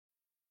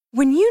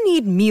When you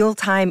need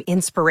mealtime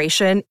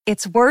inspiration,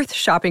 it's worth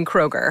shopping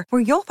Kroger,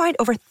 where you'll find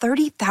over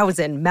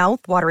 30,000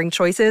 mouth-watering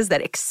choices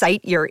that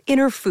excite your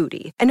inner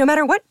foodie. And no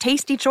matter what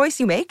tasty choice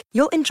you make,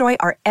 you'll enjoy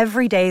our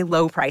everyday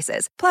low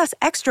prices, plus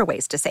extra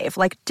ways to save,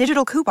 like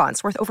digital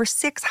coupons worth over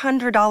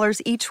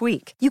 $600 each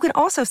week. You can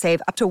also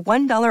save up to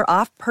 $1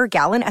 off per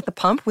gallon at the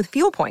pump with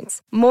fuel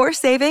points. More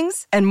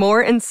savings and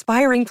more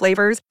inspiring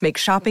flavors make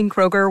shopping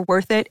Kroger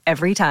worth it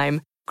every time.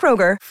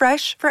 Kroger,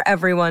 fresh for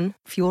everyone.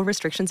 Fuel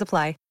restrictions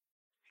apply.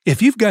 If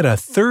you've got a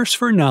thirst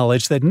for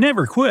knowledge that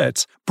never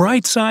quits,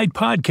 Brightside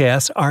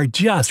Podcasts are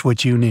just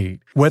what you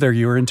need. Whether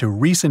you're into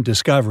recent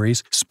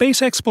discoveries, space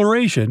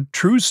exploration,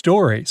 true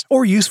stories,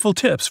 or useful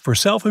tips for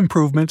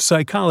self-improvement,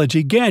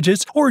 psychology,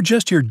 gadgets, or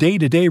just your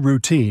day-to-day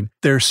routine,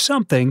 there's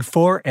something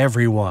for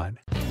everyone.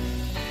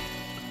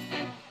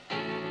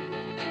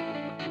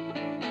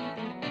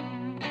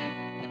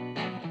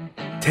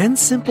 Ten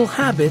simple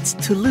habits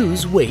to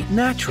lose weight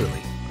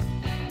naturally.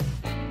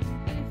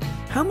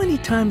 How many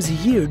times a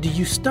year do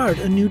you start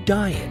a new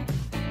diet?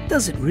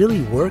 Does it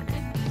really work?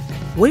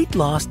 Weight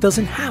loss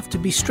doesn't have to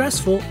be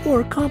stressful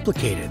or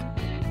complicated.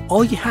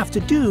 All you have to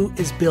do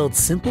is build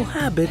simple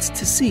habits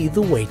to see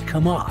the weight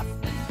come off.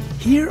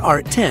 Here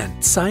are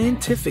 10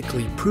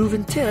 scientifically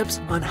proven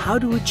tips on how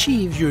to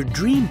achieve your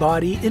dream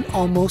body in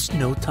almost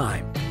no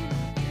time.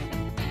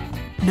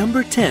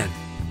 Number 10.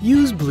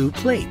 Use blue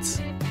plates.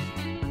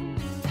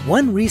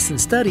 One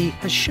recent study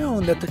has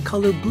shown that the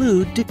color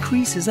blue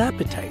decreases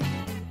appetite.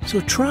 So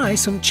try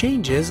some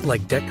changes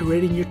like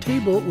decorating your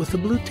table with a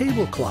blue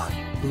tablecloth,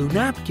 blue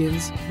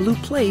napkins, blue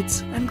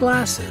plates, and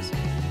glasses.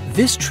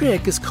 This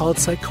trick is called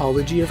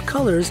psychology of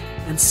colors,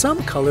 and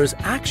some colors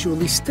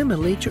actually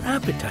stimulate your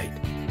appetite.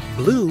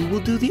 Blue will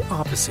do the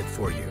opposite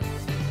for you.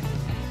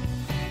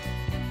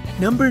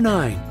 Number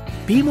 9.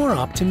 Be more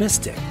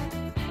optimistic.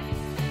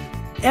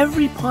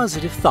 Every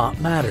positive thought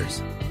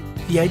matters.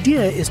 The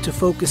idea is to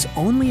focus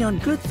only on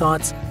good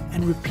thoughts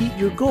and repeat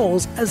your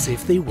goals as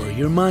if they were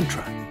your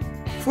mantra.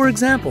 For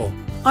example,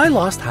 I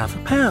lost half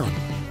a pound.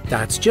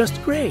 That's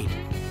just great.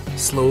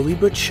 Slowly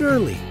but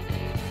surely.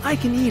 I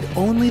can eat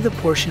only the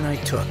portion I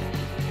took.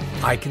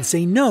 I can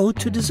say no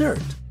to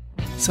dessert.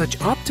 Such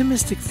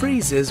optimistic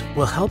phrases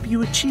will help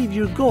you achieve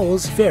your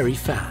goals very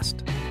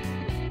fast.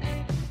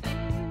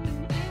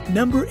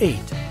 Number 8.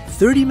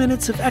 30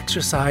 minutes of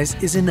exercise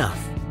is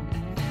enough.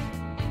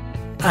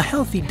 A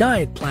healthy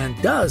diet plan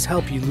does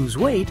help you lose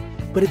weight,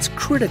 but it's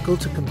critical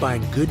to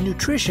combine good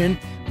nutrition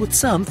with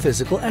some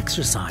physical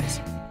exercise.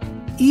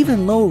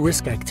 Even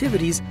low-risk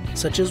activities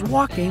such as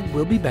walking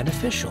will be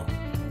beneficial.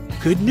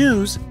 Good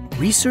news!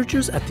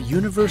 Researchers at the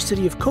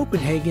University of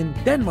Copenhagen,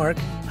 Denmark,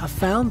 have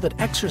found that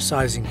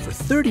exercising for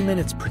 30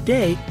 minutes per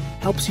day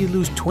helps you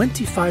lose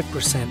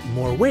 25%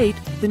 more weight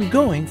than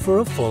going for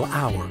a full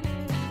hour.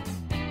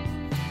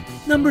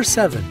 Number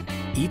 7.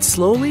 Eat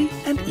slowly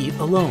and eat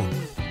alone.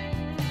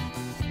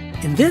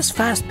 In this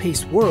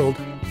fast-paced world,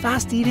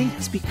 fast eating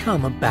has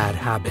become a bad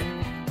habit.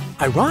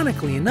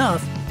 Ironically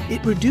enough,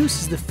 it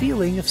reduces the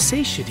feeling of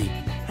satiety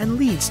and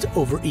leads to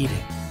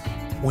overeating.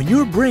 When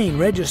your brain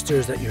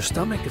registers that your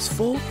stomach is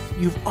full,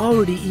 you've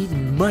already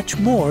eaten much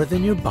more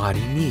than your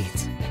body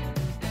needs.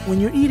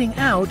 When you're eating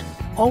out,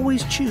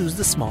 always choose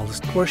the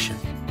smallest portion.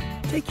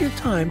 Take your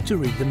time to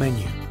read the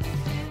menu.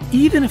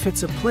 Even if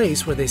it's a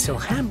place where they sell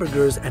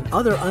hamburgers and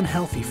other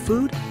unhealthy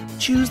food,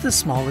 choose the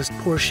smallest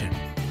portion.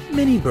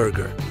 Mini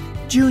burger,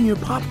 junior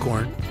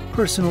popcorn,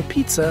 personal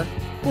pizza,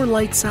 or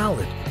light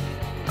salad.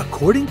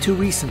 According to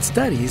recent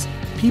studies,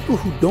 people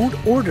who don't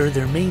order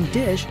their main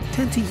dish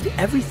tend to eat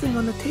everything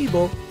on the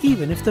table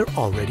even if they're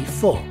already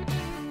full.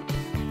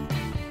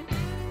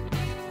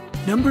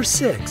 Number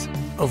 6.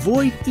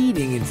 Avoid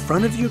eating in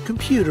front of your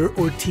computer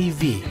or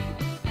TV.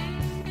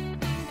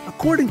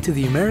 According to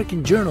the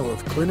American Journal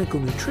of Clinical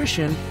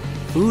Nutrition,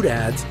 food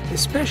ads,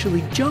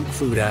 especially junk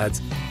food ads,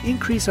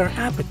 increase our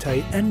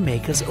appetite and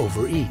make us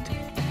overeat.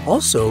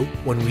 Also,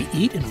 when we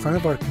eat in front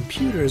of our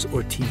computers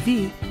or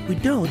TV, we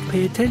don't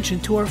pay attention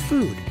to our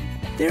food.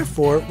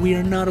 Therefore, we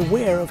are not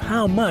aware of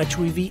how much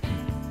we've eaten.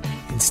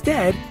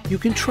 Instead, you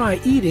can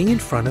try eating in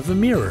front of a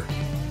mirror.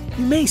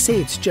 You may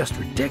say it's just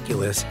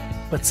ridiculous,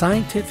 but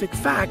scientific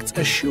facts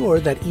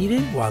assure that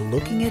eating while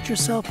looking at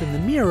yourself in the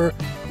mirror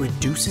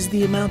reduces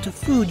the amount of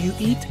food you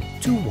eat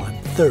to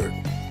 1/3.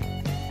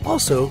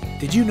 Also,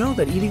 did you know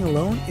that eating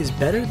alone is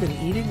better than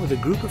eating with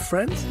a group of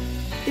friends?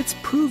 It's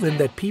proven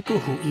that people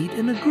who eat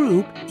in a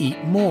group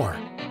eat more.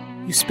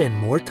 You spend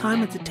more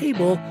time at the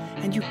table,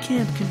 and you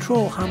can't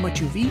control how much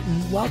you've eaten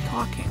while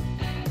talking.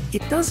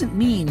 It doesn't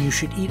mean you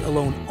should eat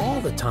alone all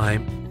the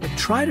time, but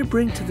try to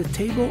bring to the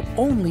table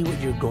only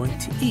what you're going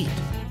to eat,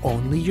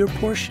 only your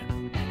portion.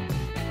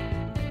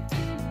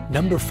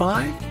 Number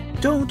 5.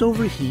 Don't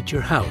overheat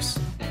your house.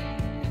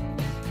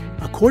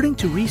 According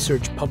to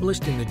research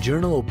published in the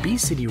journal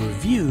Obesity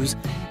Reviews,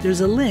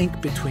 there's a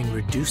link between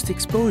reduced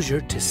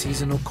exposure to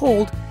seasonal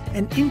cold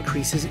and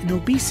increases in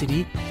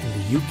obesity in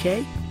the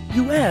UK,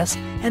 US,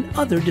 and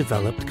other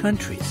developed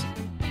countries.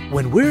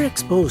 When we're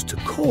exposed to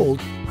cold,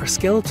 our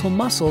skeletal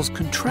muscles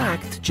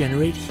contract to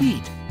generate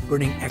heat,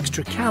 burning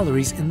extra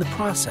calories in the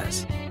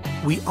process.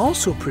 We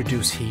also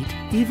produce heat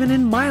even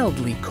in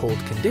mildly cold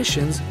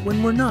conditions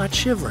when we're not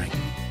shivering.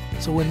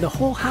 So when the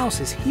whole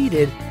house is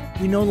heated,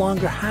 we no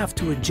longer have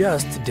to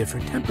adjust to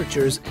different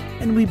temperatures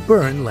and we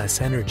burn less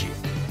energy.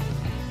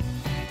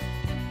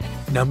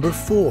 Number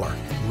 4.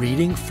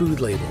 Reading food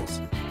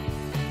labels.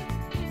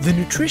 The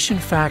Nutrition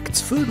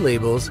Facts food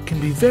labels can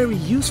be very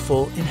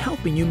useful in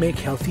helping you make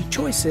healthy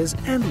choices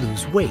and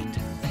lose weight.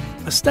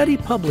 A study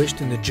published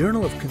in the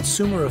Journal of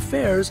Consumer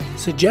Affairs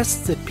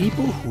suggests that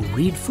people who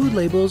read food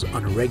labels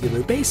on a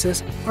regular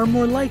basis are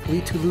more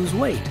likely to lose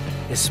weight,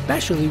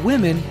 especially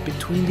women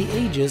between the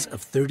ages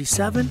of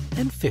 37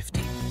 and 50.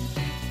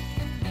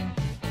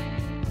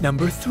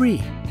 Number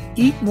 3.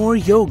 Eat more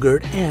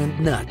yogurt and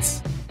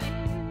nuts.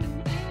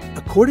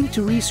 According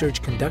to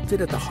research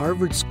conducted at the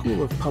Harvard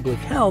School of Public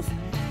Health,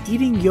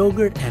 eating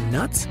yogurt and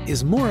nuts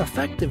is more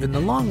effective in the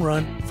long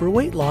run for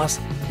weight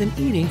loss than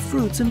eating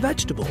fruits and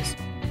vegetables.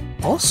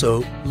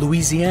 Also,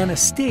 Louisiana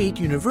State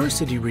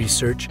University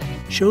research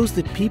shows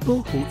that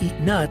people who eat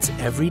nuts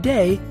every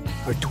day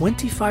are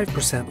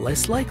 25%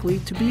 less likely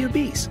to be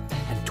obese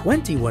and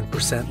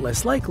 21%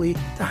 less likely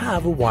to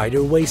have a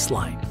wider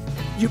waistline.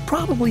 You're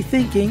probably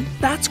thinking,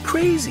 that's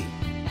crazy.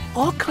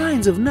 All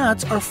kinds of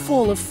nuts are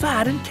full of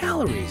fat and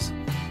calories.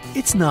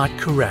 It's not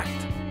correct.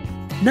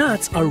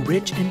 Nuts are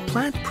rich in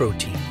plant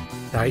protein,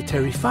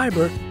 dietary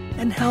fiber,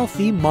 and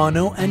healthy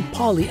mono and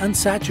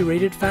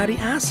polyunsaturated fatty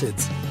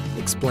acids,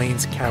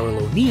 explains Carol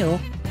O'Neill,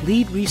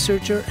 lead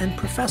researcher and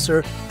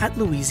professor at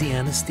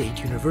Louisiana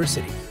State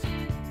University.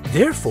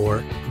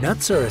 Therefore,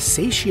 nuts are a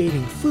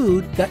satiating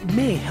food that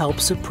may help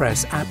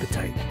suppress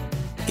appetite.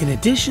 In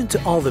addition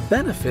to all the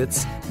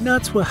benefits,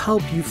 nuts will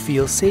help you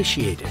feel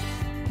satiated.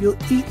 You'll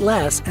eat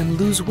less and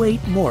lose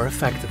weight more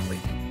effectively.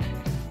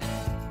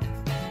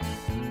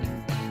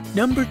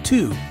 Number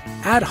 2.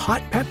 Add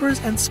hot peppers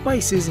and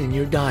spices in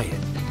your diet.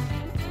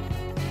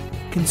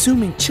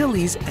 Consuming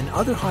chilies and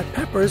other hot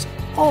peppers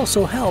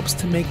also helps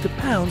to make the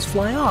pounds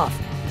fly off,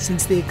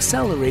 since they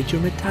accelerate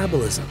your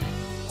metabolism.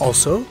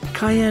 Also,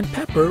 cayenne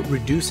pepper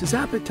reduces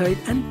appetite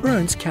and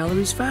burns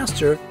calories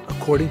faster,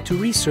 according to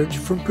research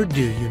from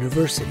Purdue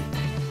University.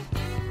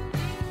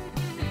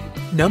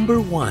 Number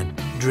 1.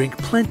 Drink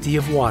plenty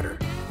of water.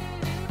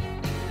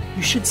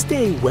 You should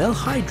stay well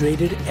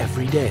hydrated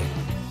every day.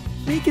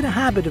 Make it a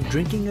habit of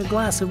drinking a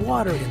glass of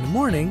water in the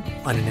morning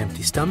on an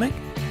empty stomach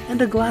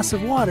and a glass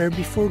of water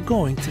before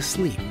going to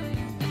sleep.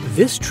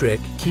 This trick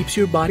keeps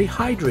your body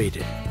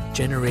hydrated,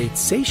 generates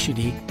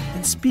satiety,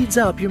 and speeds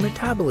up your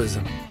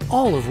metabolism,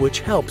 all of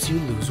which helps you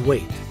lose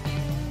weight.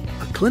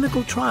 A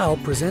clinical trial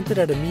presented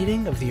at a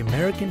meeting of the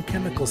American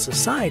Chemical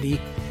Society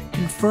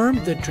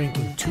confirmed that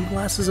drinking 2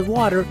 glasses of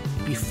water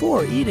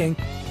before eating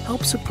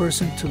helps a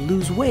person to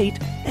lose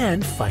weight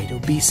and fight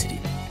obesity.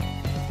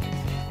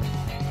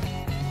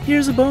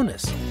 Here's a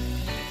bonus.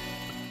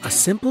 A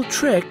simple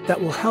trick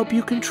that will help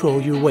you control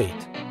your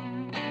weight.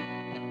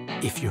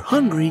 If you're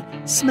hungry,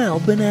 smell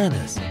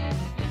bananas.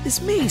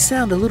 This may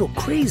sound a little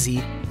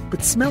crazy,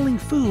 but smelling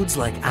foods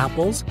like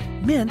apples,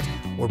 mint,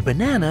 or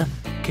banana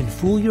can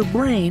fool your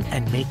brain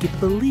and make it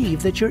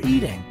believe that you're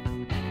eating.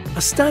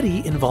 A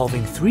study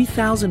involving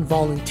 3,000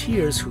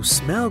 volunteers who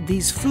smelled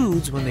these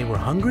foods when they were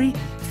hungry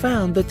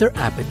found that their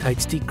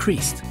appetites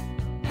decreased,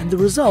 and the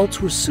results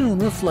were soon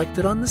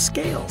reflected on the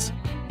scales.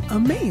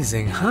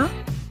 Amazing, huh?